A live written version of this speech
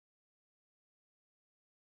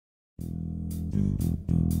Sure,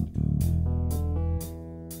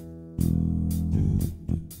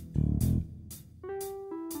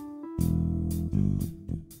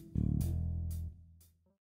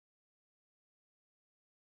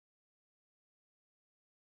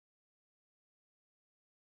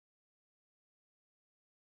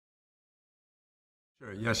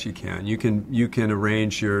 yes, you can. You can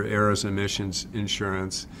arrange your errors and omissions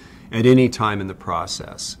insurance at any time in the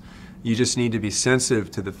process. You just need to be sensitive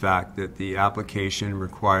to the fact that the application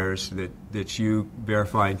requires that you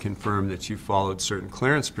verify and confirm that you followed certain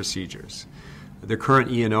clearance procedures. The current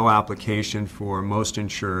E&O application for most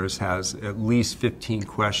insurers has at least 15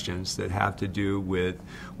 questions that have to do with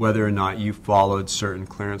whether or not you followed certain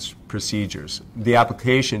clearance procedures. The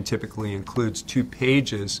application typically includes 2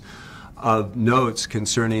 pages of notes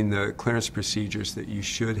concerning the clearance procedures that you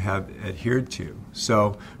should have adhered to.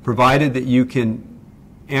 So provided that you can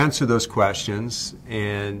answer those questions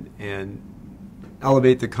and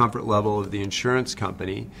elevate the comfort level of the insurance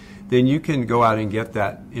company, then you can go out and get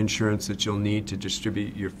that insurance that you'll need to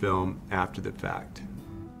distribute your film after the fact.